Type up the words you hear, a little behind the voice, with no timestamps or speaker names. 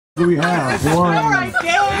Do we have? One. All right,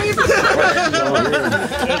 Dave.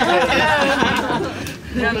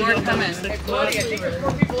 Yeah, more coming. Hey, Bloody, I think there's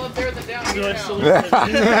more people up there than down here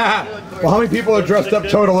now. Well, how many people are dressed up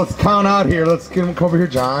total? Let's count out here. Let's get them over here.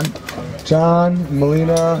 John,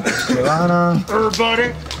 Melina, Milana.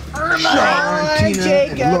 Everybody. Sean, Tina,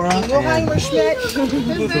 Jacob, and Laura. Engelheimer Schmidt.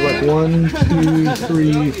 Like 1, 2,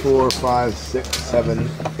 3, 4, 5, 6, 7,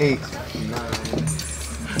 8, 9.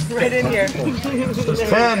 Right in here.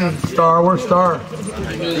 10. Star, we're Star.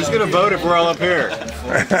 Who's gonna vote if we're all up here?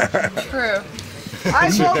 True. I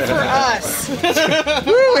vote for us.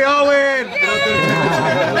 Woo, we all win!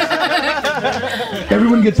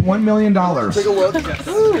 Everyone gets $1 million. Take a look.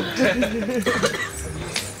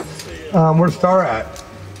 Where's Star at?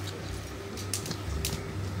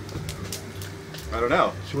 I don't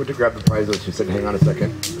know. She went to grab the prize list. She said, hang on a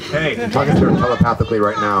second. Hey. I'm talking to her telepathically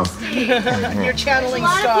right now. You're channeling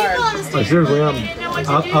Star. I seriously am.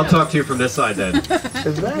 I'll talk to you from this side then.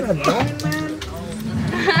 Is that a man?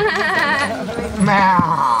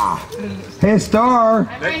 Hey, Star.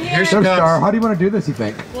 Here she There's comes. Star. How do you want to do this, you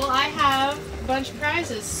think? Well, I have a bunch of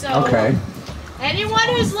prizes, so Okay. anyone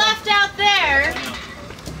who's left out there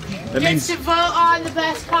That gets means to vote on the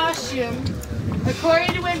best costume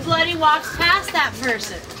according to when Bloody walks past that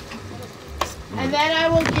person. And then I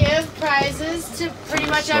will give prizes to pretty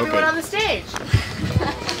much everyone on the stage.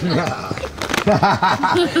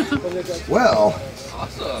 Well.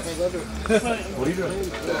 Awesome. What are you doing?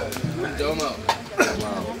 Domo.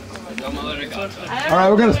 All right,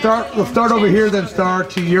 we're gonna start. We'll start over here, then Star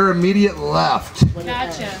to your immediate left.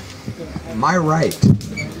 Gotcha. My right.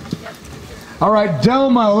 All right,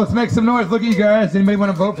 Domo. Let's make some noise. Look at you guys. Anybody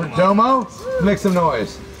want to vote for Domo? Make some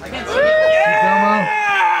noise. Domo.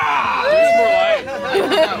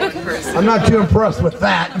 I'm not too impressed with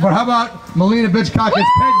that. But how about Melina Bitchcock as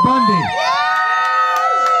Peg Bundy?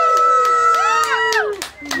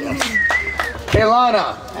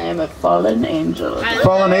 Kaylana. I am a fallen angel.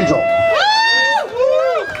 Fallen Angel.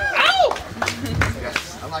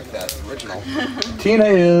 Yes, I like that. Original. Tina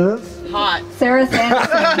is Hot. Sarah Sanderson.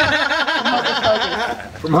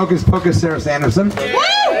 from Hocus Pocus, Sarah Sanderson.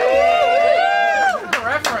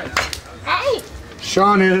 Reference.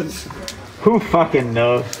 Sean is who fucking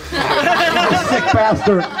knows? a sick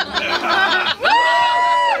bastard.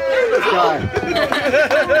 This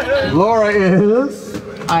guy. Laura is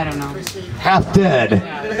I don't know. half dead.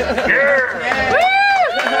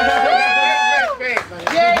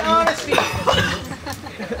 Yay, honesty.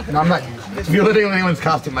 No, I'm not mutilating anyone's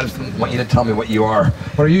costume. I just want you to tell me what you are.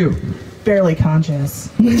 What are you? Barely conscious.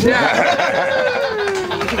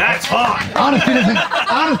 That's hot.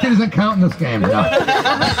 Honesty doesn't count in this game. No.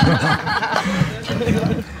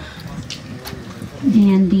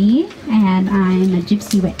 Mandy, and I'm a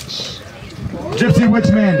gypsy witch. Gypsy Witch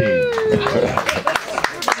Mandy.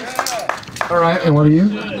 All right, and what are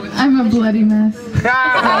you? I'm a bloody mess.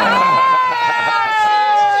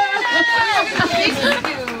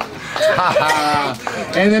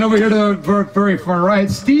 And then over here to the very far right,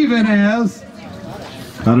 Steven as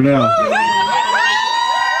I don't know.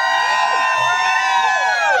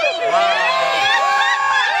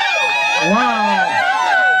 Wow.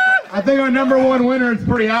 I think our #1 winner is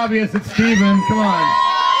pretty obvious. It's Steven. Come on.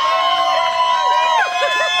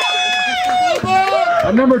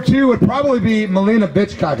 Our #2 would probably be Melina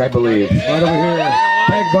Bitchcock, I believe. Right over here.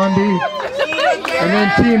 Peg Bundy. And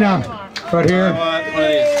then Tina. Right here.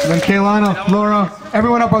 And then Kaylana, Laura,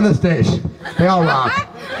 everyone up on this stage. They all rock.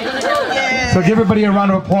 So give everybody a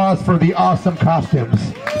round of applause for the awesome costumes.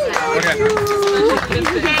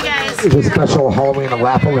 Hey guys, It's a special Halloween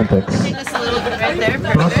Lap Olympics. take this a little bit right there.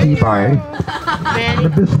 Brought to you by Mandy.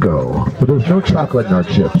 Nabisco. But there's no chocolate in our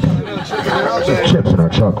chips. There's chips in our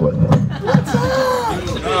chocolate.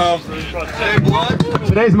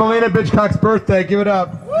 Today's Melina Bitchcock's birthday. Give it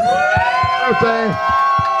up. Birthday.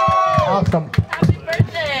 Awesome. Happy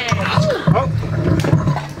birthday!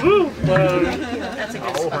 That's a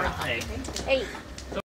good spot. Hey.